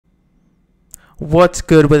What's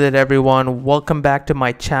good with it, everyone? Welcome back to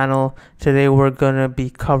my channel. Today we're gonna be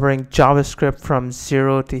covering JavaScript from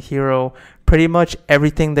zero to hero, pretty much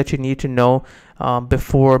everything that you need to know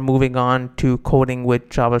before moving on to coding with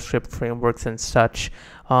JavaScript frameworks and such.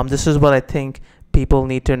 This is what I think people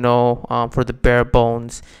need to know for the bare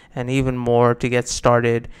bones, and even more to get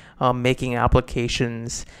started making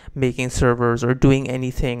applications, making servers, or doing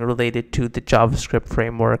anything related to the JavaScript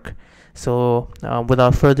framework. So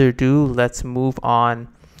without further ado, let's move on.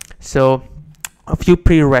 So a few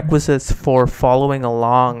prerequisites for following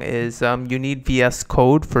along is you need VS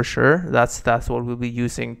Code for sure. That's what we'll be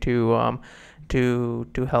using to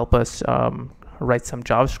help us write some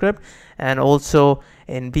JavaScript. And also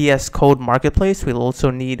in VS Code Marketplace, we'll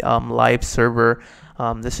also need live server.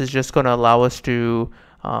 This is just going to allow us to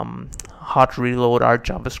hot reload our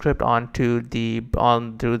JavaScript onto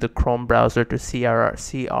the Chrome browser to see our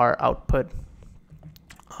output.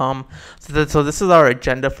 So this is our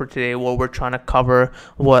agenda for today, what we're trying to cover,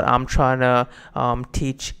 what I'm trying to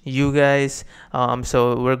teach you guys.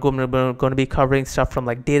 So we're going to be covering stuff from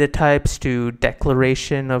like data types to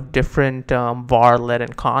declaration of different var, let,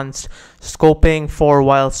 and const, scoping, for,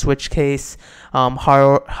 while, switch case,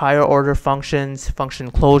 higher order functions, function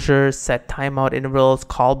closures, set timeout intervals,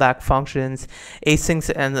 callback functions,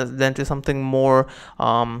 asyncs, and then to something more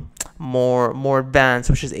advanced,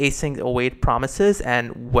 which is async await promises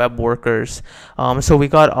and web workers. So we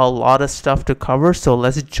got a lot of stuff to cover, so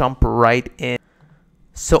let's jump right in.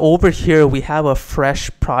 So over here we have a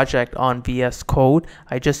fresh project on VS Code.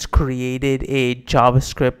 I just created a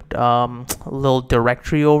JavaScript little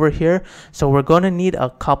directory over here. So we're going to need a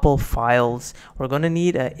couple files. We're going to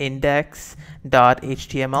need an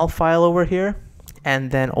index.html file over here,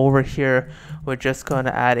 and then over here we're just going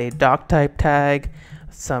to add a doc type tag,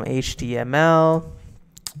 some HTML,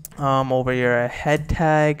 over here a head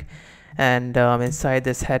tag, and inside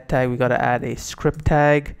this head tag we got to add a script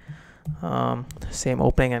tag, same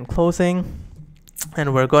opening and closing,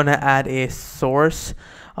 and we're going to add a source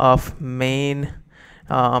of main.js.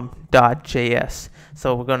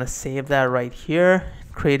 So we're going to save that right here,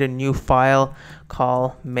 create a new file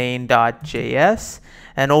called main.js,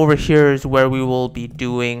 and over here is where we will be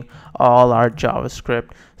doing all our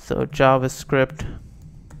JavaScript. So JavaScript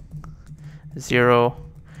 0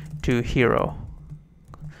 to hero.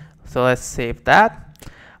 So let's save that.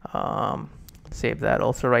 Save that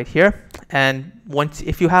also right here. And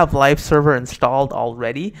if you have live server installed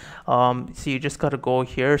already, so you just got to go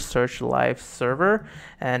here, search live server,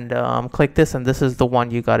 and click this, and this is the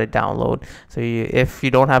one you got to download. So if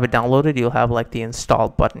you don't have it downloaded, you'll have like the install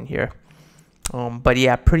button here. But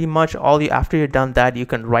yeah, pretty much after you're done that, you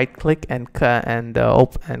can right click and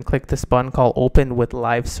click this button called open with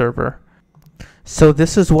live server. So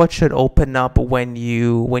this is what should open up when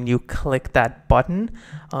you click that button.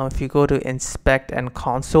 If you go to inspect and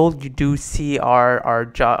console, you do see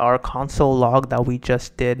our console log that we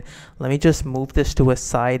just did. Let me just move this to a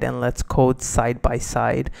side and let's code side by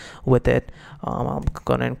side with it. I'm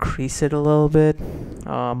gonna increase it a little bit.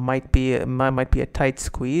 Might be a tight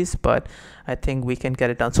squeeze, but I think we can get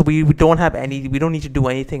it done. So we don't need to do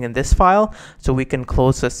anything in this file, so we can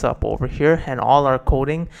close this up over here, and all our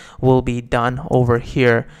coding will be done over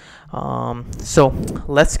here. So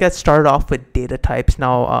let's get started off with data types.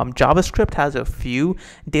 Now JavaScript has a few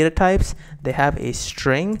data types. They have a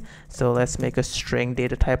string, so let's make a string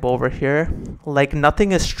data type over here. Like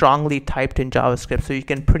nothing is strongly typed in JavaScript, so you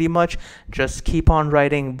can pretty much just keep on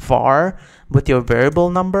writing var with your variable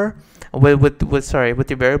number, with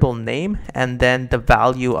your variable name, and then the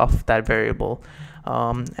value of that variable.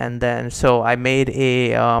 And then so I made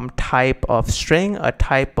a type of string, a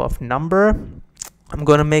type of number. I'm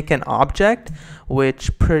going to make an object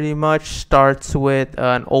which pretty much starts with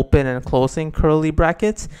an open and closing curly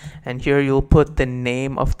brackets, and here you'll put the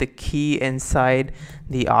name of the key inside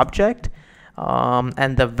the object,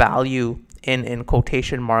 and the value in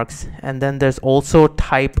quotation marks. And then there's also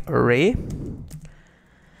type array,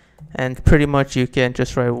 and pretty much you can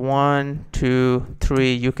just write 1, 2,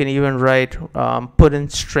 3. You can even write put in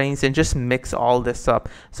strings and just mix all this up.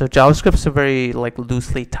 So JavaScript is a very like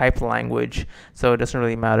loosely typed language, so it doesn't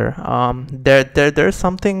really matter. There's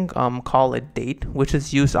something called a date, which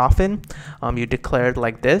is used often. You declare it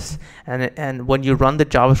like this, and when you run the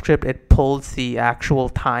JavaScript, it pulls the actual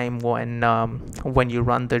time when you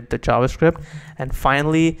run the JavaScript. And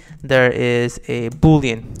finally, there is a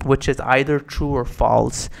Boolean, which is either true or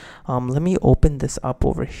false. Let me open this up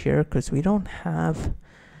over here because we don't have,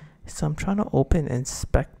 so I'm trying to open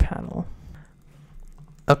inspect panel.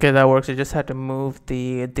 Okay, that works. I just had to move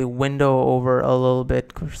the window over a little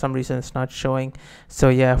bit. For some reason it's not showing. So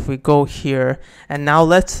yeah, if we go here and now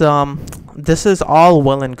let's this is all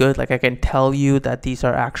well and good, like I can tell you that these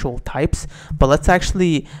are actual types, but let's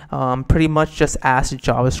actually pretty much just ask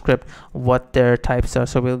JavaScript what their types are.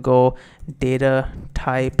 So we'll go data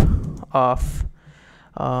type of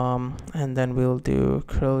and then we'll do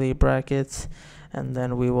curly brackets, and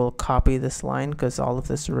then we will copy this line because all of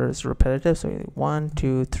this is repetitive. So 1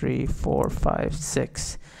 2 3 4 5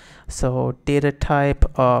 6. So data type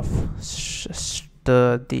of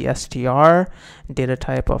the str, data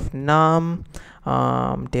type of num,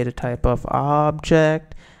 data type of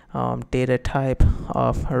object, data type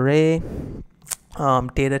of array,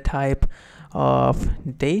 data type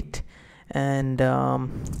of date, and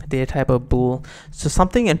data type of bool. So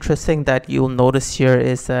something interesting that you'll notice here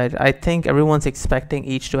is that I think everyone's expecting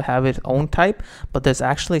each to have its own type, but there's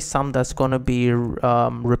actually some that's going to be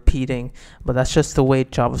repeating, but that's just the way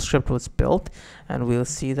JavaScript was built, and we'll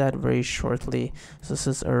see that very shortly. So this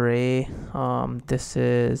is array, this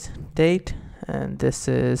is date, and this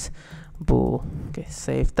is bool. Okay,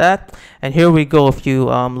 save that, and here we go. If you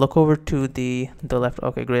look over to the left,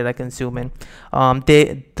 okay, great, I can zoom in.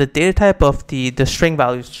 The data type of the string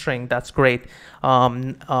value is string. That's great.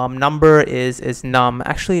 Number is num.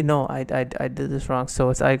 Actually no, I did this wrong,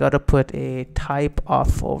 so I gotta put a type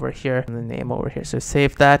of over here and the name over here. So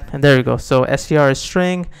save that, and there you go. So str is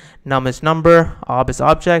string, num is number, ob is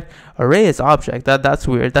object, array is object. That's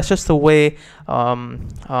weird. That's just the way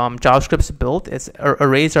JavaScript's built.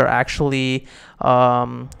 Arrays are actually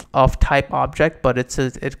of type object, but it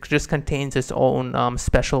just contains its own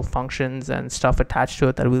special functions and stuff attached to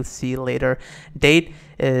it that we'll see later. Date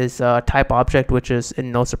is type object, which is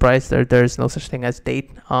no surprise. There's no such thing as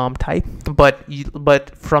date type,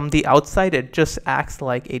 but from the outside it just acts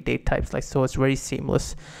like a date type, like, so it's very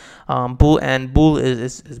seamless. Bool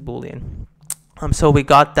is Boolean. So we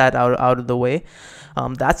got that out of the way.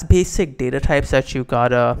 That's basic data types that you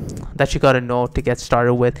gotta know to get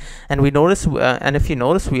started with. And we notice, and if you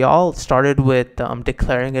notice, we all started with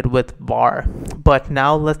declaring it with var. But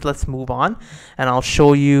now let's move on, and I'll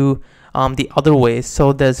show you the other ways.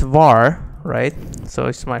 So there's var, right? So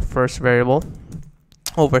it's my first variable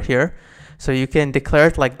over here. So you can declare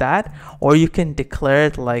it like that, or you can declare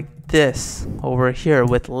it like this over here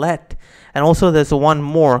with let. And also there's one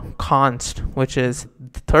more, const, which is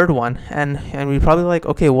the third one, and we probably like,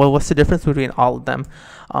 okay, well, what's the difference between all of them?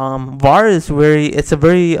 Var is it's a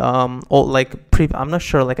very old, like I'm not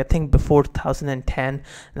sure, like I think before 2010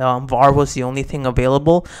 var was the only thing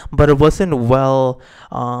available, but it wasn't well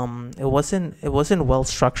well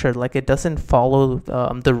structured. Like it doesn't follow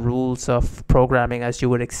the rules of programming as you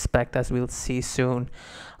would expect, as we'll see soon.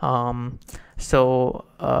 And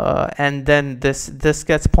then this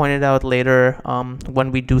gets pointed out later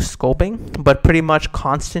when we do scoping, but pretty much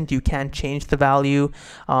constant you can change the value,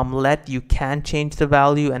 let you can change the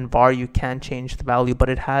value, and var you can change the value, but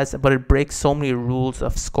it breaks so many rules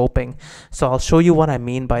of scoping. So I'll show you what I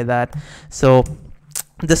mean by that. So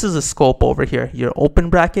this is a scope over here, your open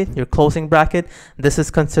bracket, your closing bracket. This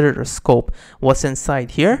is considered a scope. What's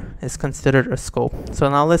inside here is considered a scope. So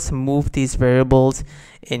now let's move these variables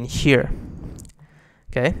in here.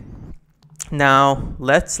 Okay, now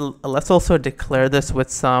let's also declare this with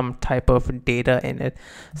some type of data in it.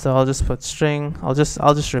 So I'll just put string. I'll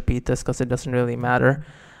just repeat this because it doesn't really matter.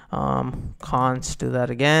 Const, do that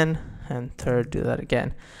again, and third, do that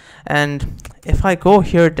again. And if I go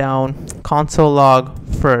here down, console log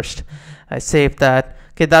first, I save that.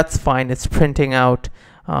 Okay, that's fine. It's printing out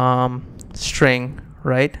string,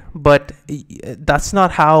 right? But that's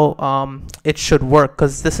not how it should work,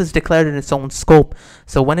 because this is declared in its own scope.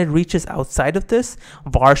 So when it reaches outside of this,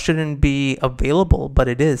 var shouldn't be available, but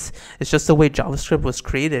it is. It's just the way JavaScript was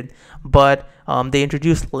created. But they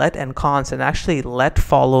introduced let and const, and actually let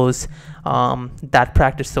follows that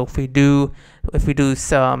practice. So if we do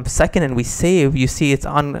second and we save, you see it's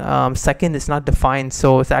on second is not defined,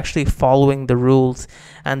 so it's actually following the rules.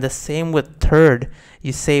 And the same with third.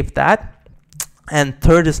 You save that, and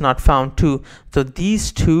third is not found too. So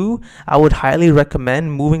these two, I would highly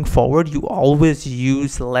recommend moving forward. You always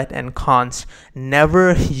use let and const.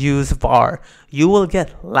 Never use var. You will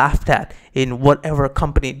get laughed at in whatever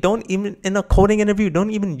company. Don't even, in a coding interview,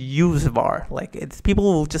 don't even use var. Like, people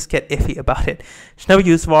will just get iffy about it. Just never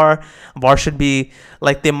use var. Var should be,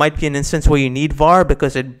 like, there might be an instance where you need var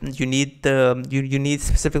because you need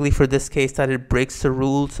specifically for this case that it breaks the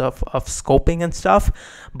rules of scoping and stuff.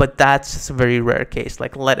 But that's just a very rare case.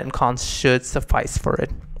 Like, let and const should suffice for it.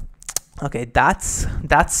 Okay, that's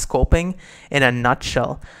scoping in a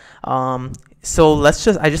nutshell. So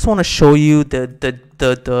I just want to show you the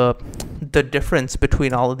difference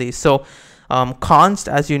between all of these. So const,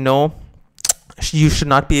 as you know, you should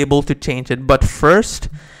not be able to change it, but first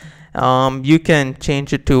you can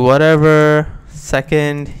change it to whatever.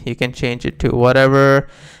 Second, you can change it to whatever,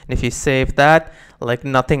 and if you save that, like,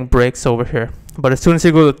 nothing breaks over here. But as soon as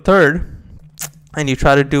you go to third and you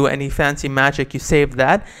try to do any fancy magic, you save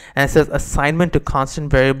that and it says assignment to constant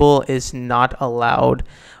variable is not allowed.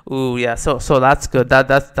 Ooh, yeah, so that's good.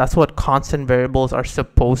 That's what constant variables are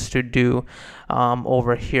supposed to do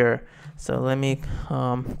over here. So let me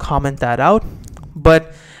comment that out.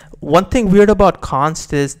 But one thing weird about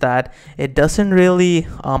const is that it doesn't really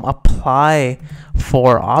apply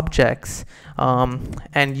for objects,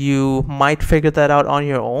 and you might figure that out on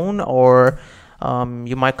your own, or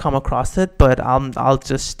you might come across it, but I'll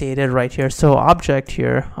just state it right here. So object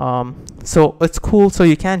here, so it's cool, so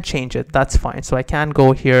you can change it, that's fine. So I can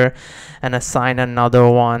go here and assign another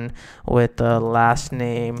one with the last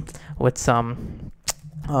name with some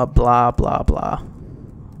blah blah blah.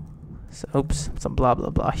 So, oops, some blah blah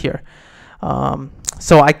blah here.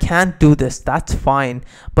 So I can't do this, that's fine,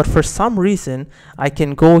 but for some reason I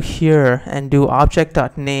can go here and do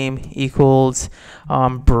object.name equals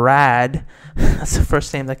Brad. That's the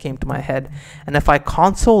first name that came to my head. And if I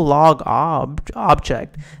console log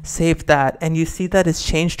object, save that, and you see that it's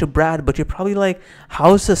changed to Brad, but you're probably like,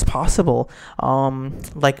 how is this possible?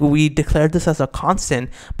 Like, we declared this as a constant,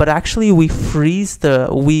 but actually we freeze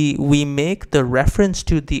we make the reference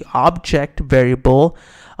to the object variable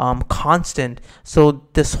constant. So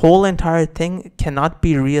this whole entire thing cannot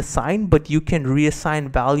be reassigned, but you can reassign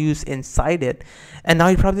values inside it. And now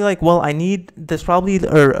you're probably like, well, there's probably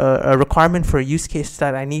a requirement for a use case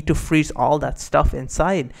that I need to freeze all that stuff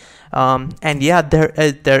inside. And yeah,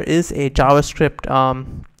 there is a JavaScript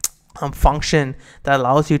function that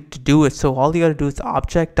allows you to do it. So all you gotta do is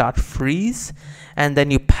object.freeze, and then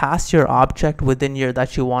you pass your object within your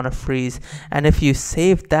that you want to freeze. And if you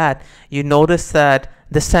save that, you notice that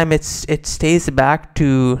this time it stays back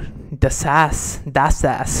to the SAS.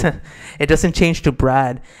 It doesn't change to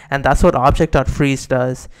Brad, and that's what object.freeze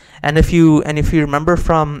does. And if you remember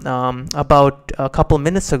from about a couple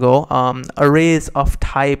minutes ago, arrays of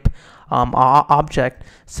type object.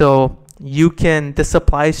 So this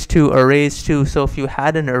applies to arrays too. So if you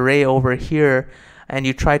had an array over here and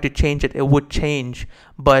you try to change it, it would change.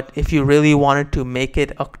 But if you really wanted to make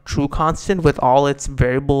it a true constant with all its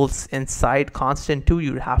variables inside constant too,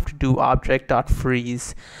 you'd have to do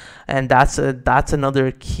object.freeze. And that's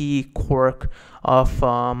another key quirk of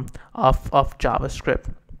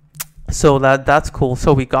JavaScript. So that's cool.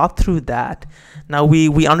 So we got through that. Now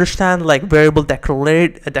we understand like variable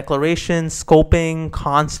declaration, scoping,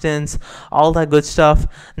 constants, all that good stuff.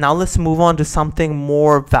 Now let's move on to something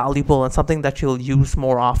more valuable and something that you'll use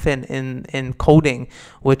more often in coding,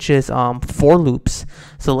 which is for loops.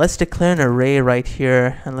 So let's declare an array right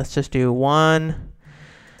here, and let's just do 1,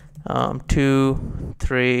 2,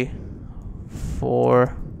 3,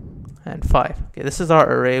 4, and 5. Okay, this is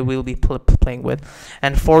our array we'll be playing with,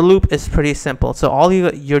 and for loop is pretty simple. So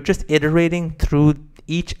you're just iterating through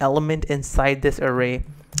each element inside this array.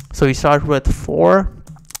 So you start with for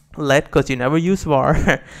let, because you never use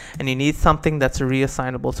var, and you need something that's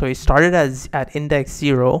reassignable. So you started at index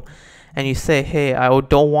 0, and you say, hey, I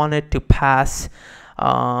don't want it to pass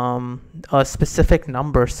a specific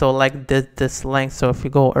number, so like this length. So if you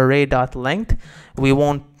go array.length, we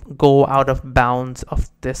won't go out of bounds of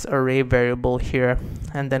this array variable here,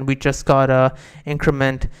 and then we just gotta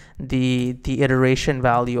increment the iteration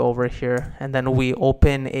value over here, and then we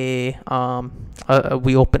open a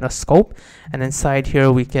scope, and inside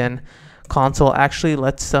here we can console. Actually,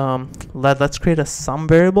 let's create a sum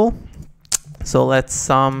variable. So let's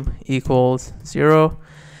sum equals 0,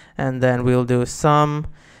 and then we'll do sum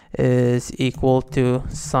is equal to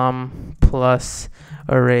sum plus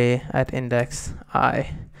array at index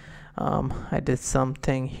I. I did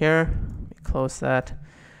something here. Let me close that.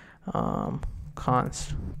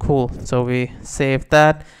 Const. Cool. So we save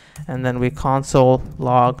that, and then we console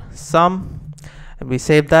log sum, and we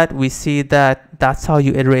save that. We see that that's how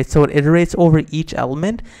you iterate. So it iterates over each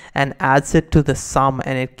element and adds it to the sum,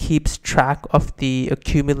 and it keeps track of the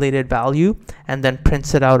accumulated value and then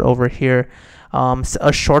prints it out over here. So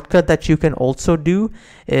a shortcut that you can also do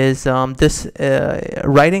is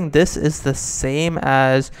writing this is the same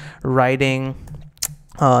as writing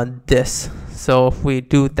this. So if we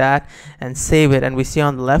do that and save it, and we see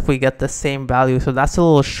on the left we get the same value. So that's a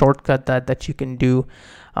little shortcut that you can do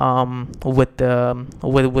with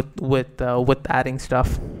adding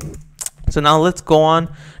stuff. So now let's go on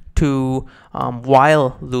to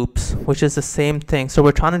while loops, which is the same thing. So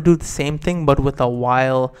we're trying to do the same thing but with a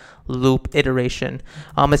while loop iteration.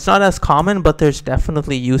 It's not as common, but there's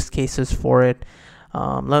definitely use cases for it.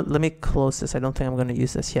 Let me close this. I don't think I'm going to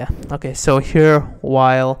use this. Yeah. Okay. So here,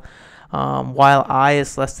 while I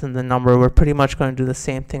is less than the number, we're pretty much going to do the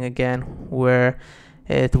same thing again, where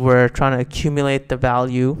we're trying to accumulate the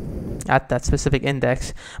value at that specific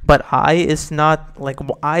index, but I is not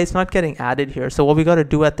getting added here. So what we got to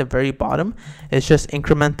do at the very bottom is just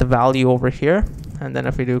increment the value over here, and then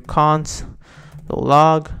if we do const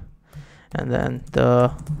log, and then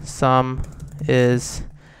the sum is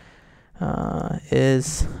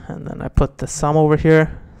and then I put the sum over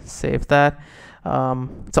here, save that.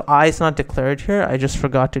 So I is not declared here. I just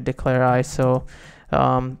forgot to declare I. So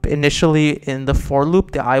initially in the for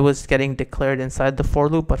loop, the I was getting declared inside the for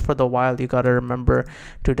loop, but for the while you got to remember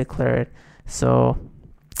to declare it. So,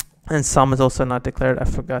 and sum is also not declared. I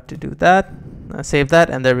forgot to do that. Save that,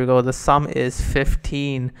 and there we go. The sum is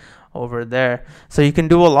 15 over there. So you can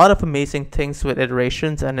do a lot of amazing things with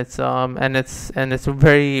iterations, and it's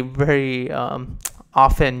very, very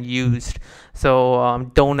often used. So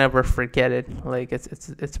don't ever forget it. Like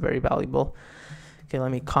it's very valuable. Okay,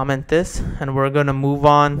 let me comment this, and we're gonna move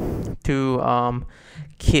on to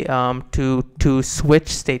switch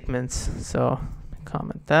statements. So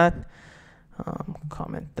comment that.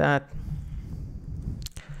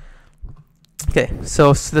 Okay,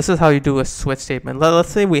 so this is how you do a switch statement. Let's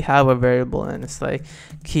say we have a variable and it's like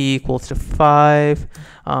key equals to 5,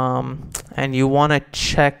 and you want to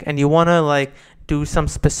check, and you want to like do some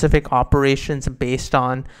specific operations based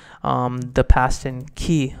on the passed in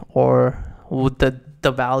key or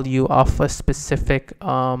the value of a specific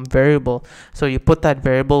variable. So you put that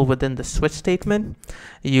variable within the switch statement,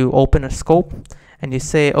 you open a scope, and you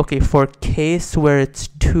say, okay, for case where it's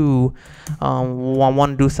 2, I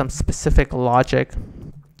want to do some specific logic.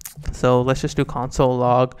 So let's just do console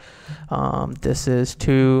log, this is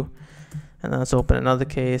 2, and then let's open another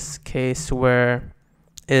case where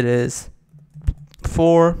it is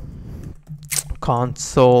 4,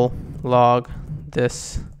 console log,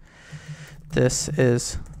 this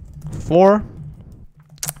is 4,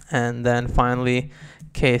 and then finally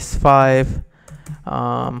case 5,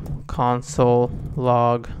 console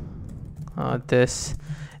log, this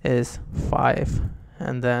is 5,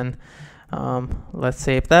 and then let's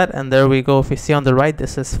save that, and there we go. If you see on the right,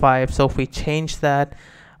 this is 5. So if we change that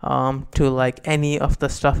to like any of the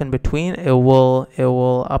stuff in between, it will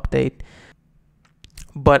update.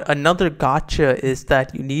 But another gotcha is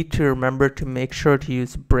that you need to remember to make sure to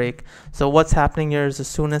use break. So what's happening here is as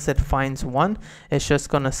soon as it finds 1, it's just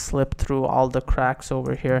gonna slip through all the cracks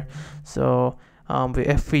over here. So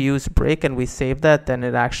if we use break and we save that, then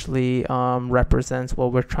it actually represents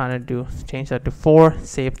what we're trying to do. Change that to 4,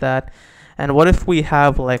 save that. And what if we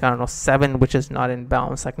have like, I don't know, 7, which is not in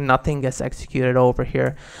bounds, like nothing gets executed over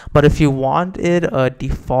here. But if you wanted a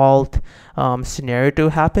default scenario to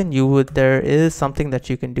happen, there is something that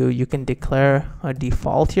you can do. You can declare a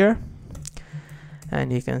default here,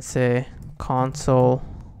 and you can say console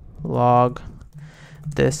log,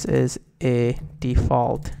 this is a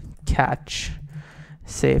default catch.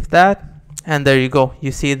 Save that, and there you go.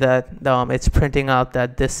 You see that it's printing out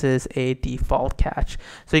that this is a default catch.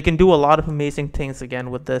 So you can do a lot of amazing things again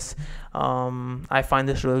with this. I find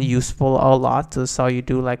this really useful a lot. So this is how you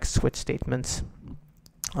do like switch statements.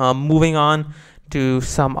 Moving on to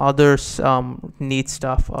some other neat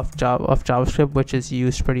stuff of JavaScript, which is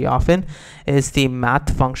used pretty often, is the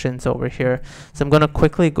math functions over here. So I'm going to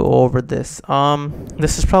quickly go over this.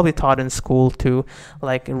 This is probably taught in school too,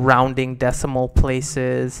 like rounding decimal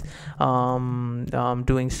places,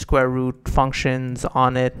 doing square root functions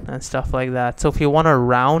on it and stuff like that. So if you want to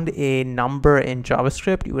round a number in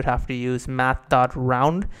JavaScript, you would have to use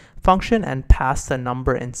math.round function and pass the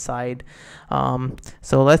number inside.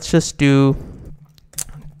 So let's just do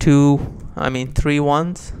 3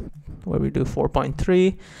 ones, where we do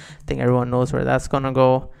 4.3. I think everyone knows where that's gonna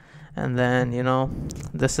go. And then, you know,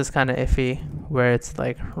 this is kind of iffy, where it's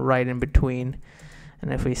like right in between.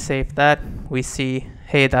 And if we save that, we see,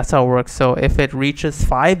 hey, that's how it works. So if it reaches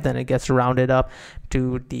 5, then it gets rounded up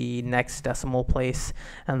to the next decimal place,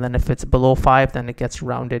 and then if it's below 5, then it gets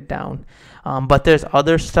rounded down. But there's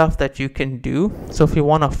other stuff that you can do. So if you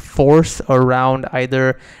want to force a round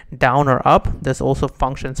either down or up, there's also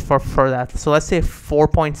functions for that. So let's say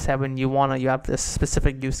 4.7, you have this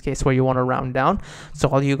specific use case where you want to round down. So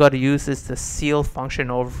all you got to use is the seal function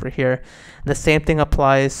over here. The same thing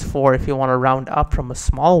applies for if you want to round up from a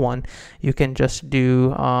small one. You can just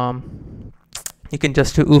do you can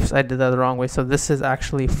just do, oops, I did that the wrong way. So this is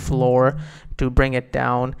actually floor to bring it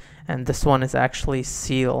down, and this one is actually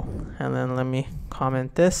seal. And then let me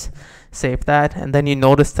comment this, save that, and then you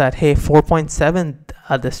notice that, hey, 4.7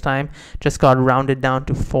 at this time just got rounded down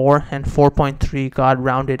to 4, and 4.3 got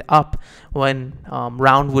rounded up when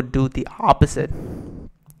round would do the opposite.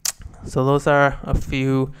 So those are a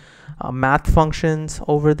few math functions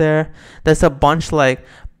over there. There's a bunch like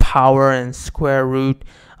power and square root.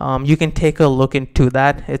 You can take a look into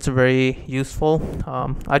that. It's very useful.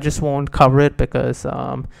 I just won't cover it because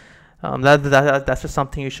that's just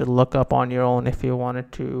something you should look up on your own if you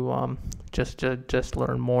wanted to just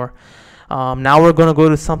learn more. Now we're gonna go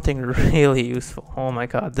to something really useful. Oh my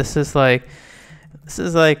God, this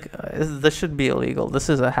should be illegal. This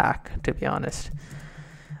is a hack, to be honest.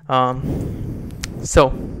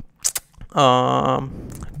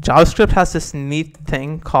 JavaScript has this neat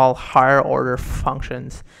thing called higher order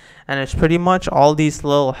functions, and it's pretty much all these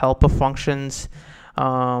little helper functions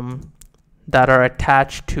that are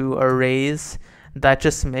attached to arrays that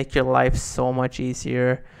just make your life so much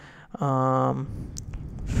easier.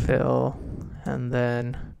 Phil, and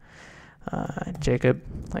then Jacob,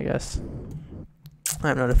 I guess.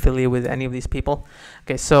 I'm not affiliated with any of these people.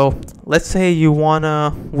 Okay, so let's say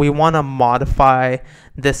we wanna modify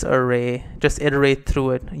this array, just iterate through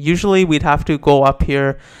it. Usually we'd have to go up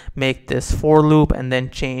here, make this for loop, and then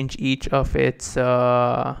change each of its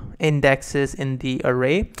indexes in the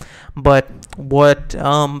array. But what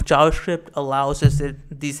JavaScript allows is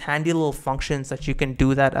these handy little functions that you can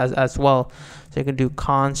do that as well. So you can do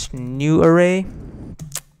const new array,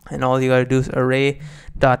 and all you gotta do is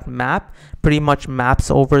array.map, pretty much maps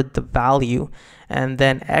over the value, and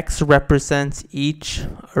then x represents each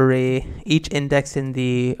index in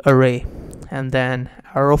the array, and then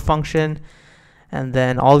arrow function, and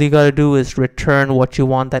then all you gotta do is return what you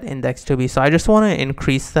want that index to be. So I just want to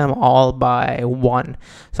increase them all by 1,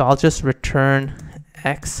 so I'll just return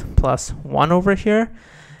x plus 1 over here,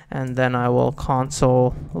 and then I will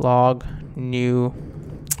console log new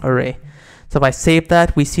array. So if I save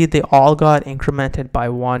that, we see they all got incremented by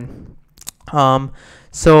 1.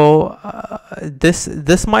 This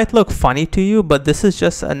might look funny to you, but this is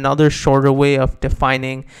just another shorter way of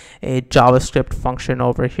defining a JavaScript function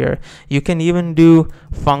over here. You can even do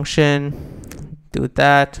function, do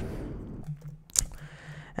that,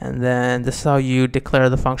 and then this is how you declare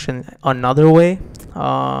the function another way.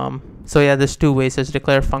 So yeah, there's two ways. There's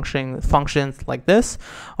declare functions like this,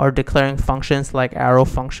 or declaring functions like arrow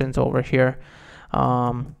functions over here.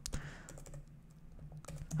 I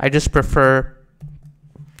just prefer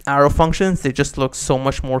arrow functions. They just look so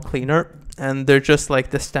much more cleaner, and they're just like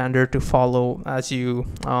the standard to follow as you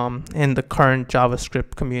in the current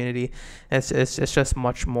JavaScript community. It's just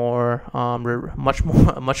much more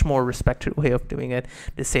respected way of doing it,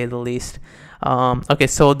 to say the least. Okay,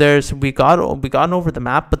 so we got over the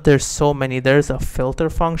map, but there's so many. There's a filter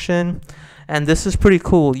function, and this is pretty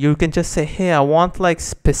cool. You can just say, hey, I want like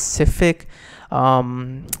specific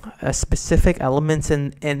elements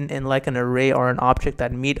in like an array or an object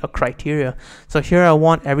that meet a criteria. So here I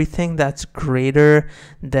want everything that's greater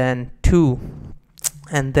than 2,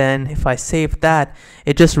 and then if I save that,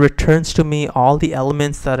 it just returns to me all the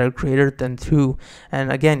elements that are greater than 2.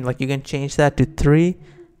 And again, like, you can change that to 3,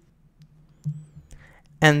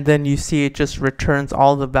 and then you see it just returns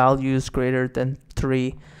all the values greater than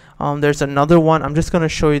 3. There's another one. I'm just going to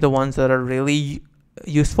show you the ones that are really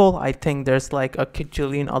useful. I think there's like a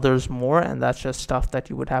kajillion others more, and that's just stuff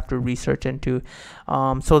that you would have to research into.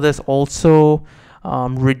 So there's also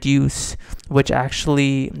reduce, which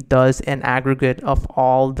actually does an aggregate of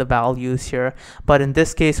all the values here, but in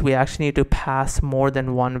this case we actually need to pass more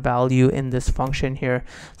than one value in this function here.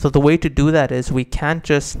 So the way to do that is we can't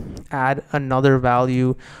just add another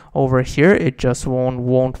value over here. It just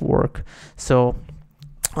won't work. So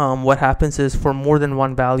what happens is, for more than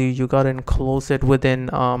one value, you gotta enclose it within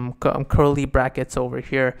curly brackets over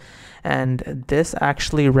here, and this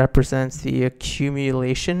actually represents the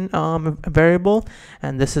accumulation variable,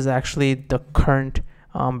 and this is actually the current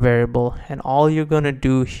variable. And all you're gonna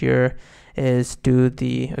do here is do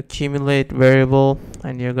the accumulate variable,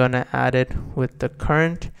 and you're gonna add it with the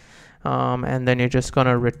current, and then you're just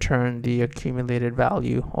gonna return the accumulated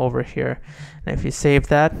value over here. And if you save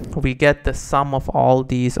that, we get the sum of all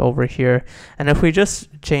these over here. And if we just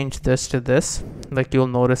change this to this, like, you'll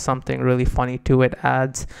notice something really funny too. It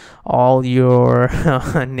adds all your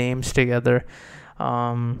names together,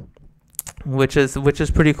 which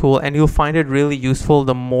is pretty cool, and you'll find it really useful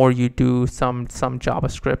the more you do some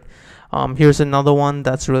JavaScript. Here's another one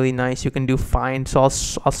that's really nice. You can do find. So I'll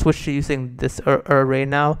switch to using this array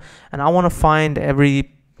now, and I want to find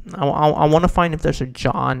I want to find if there's a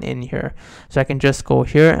John in here. So I can just go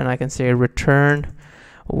here and I can say return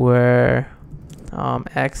where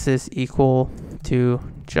x is equal to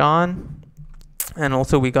John. And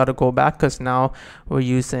also we got to go back because now we're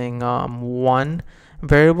using one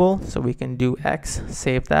variable, so we can do x,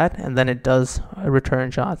 save that, and then it does return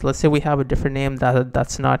John. Let's say we have a different name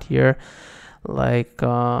that's not here, like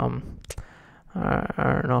I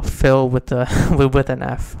don't know, Phil with an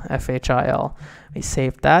F, Phil. We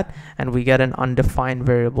save that and we get an undefined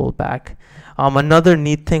variable back. Another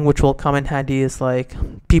neat thing which will come in handy is like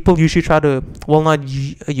people usually try to, well, not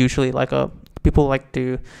usually, like people like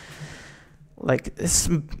to, like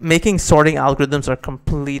making sorting algorithms are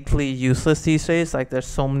completely useless these days. Like there's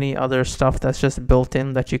so many other stuff that's just built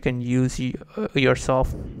in that you can use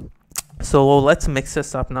yourself. So let's mix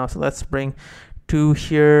this up now. So let's bring 2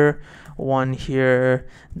 here, 1 here,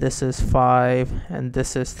 this is 5, and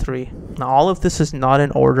this is 3. Now all of this is not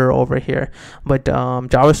in order over here, but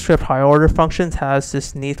JavaScript higher order functions has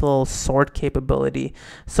this neat little sort capability.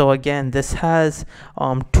 So again, this has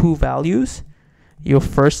 2 values, your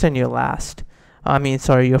first and your last.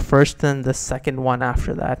 Your first and the second one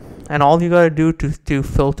after that. And all you gotta do to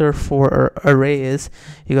filter for array is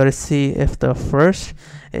you gotta see if the first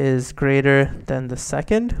is greater than the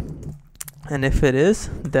second, and if it is,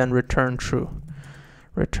 then return true.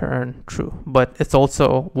 Return true. But it's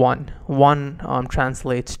also 1. 1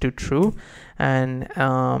 translates to true, and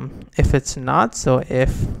if it's not, so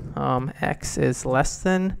if x is less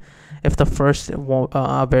than, if the first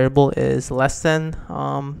variable is less than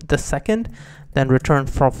the second, then return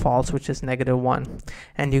for false, which is -1.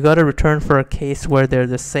 And you got to return for a case where they're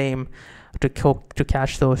the same to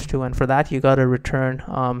catch those two, and for that you got to return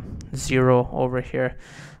 0 over here.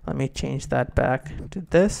 Let me change that back to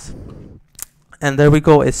this. And there we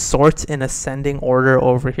go, it sorts in ascending order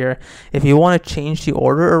over here. If you want to change the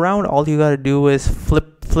order around, all you got to do is flip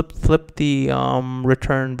the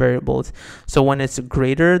return variables. So when it's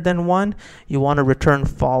greater than 1, you want to return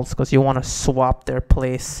false because you want to swap their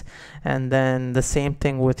place. And then the same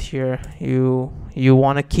thing with here, you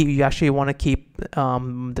actually want to keep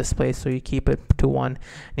this place, so you keep it to 1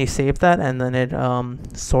 and you save that, and then it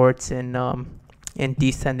sorts in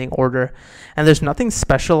descending order. And there's nothing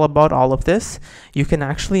special about all of this. You can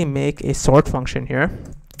actually make a sort function here,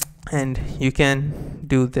 and you can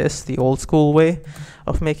do this the old school way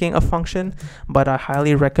of making a function, but I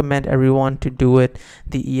highly recommend everyone to do it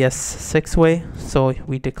the ES6 way. So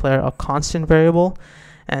we declare a constant variable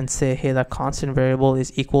and say, hey, that constant variable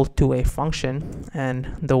is equal to a function, and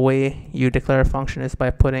the way you declare a function is by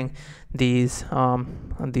putting these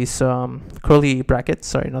curly brackets,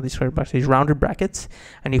 sorry, not these curly brackets, these rounded brackets,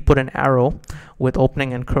 and you put an arrow with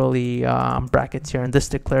opening and curly brackets here, and this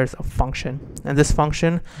declares a function. And this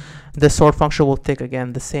function, this sort function will take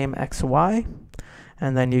again the same x, y,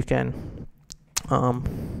 and then you can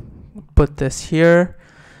put this here,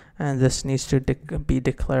 and this needs to be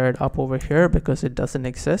declared up over here because it doesn't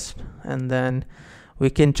exist. And then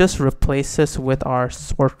we can just replace this with our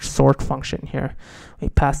sort function here. We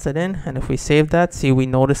pass it in, and if we save that, see, we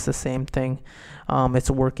notice the same thing.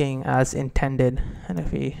 It's working as intended. And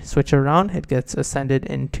if we switch around, it gets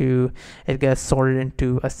sorted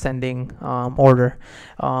into ascending order.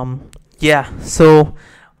 Yeah, so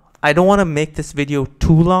I don't want to make this video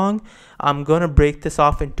too long. I'm going to break this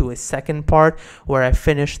off into a second part where I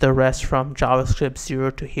finish the rest from JavaScript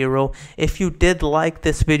 0 to hero. If you did like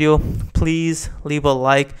this video, please leave a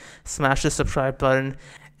like, smash the subscribe button,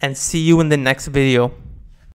 and see you in the next video.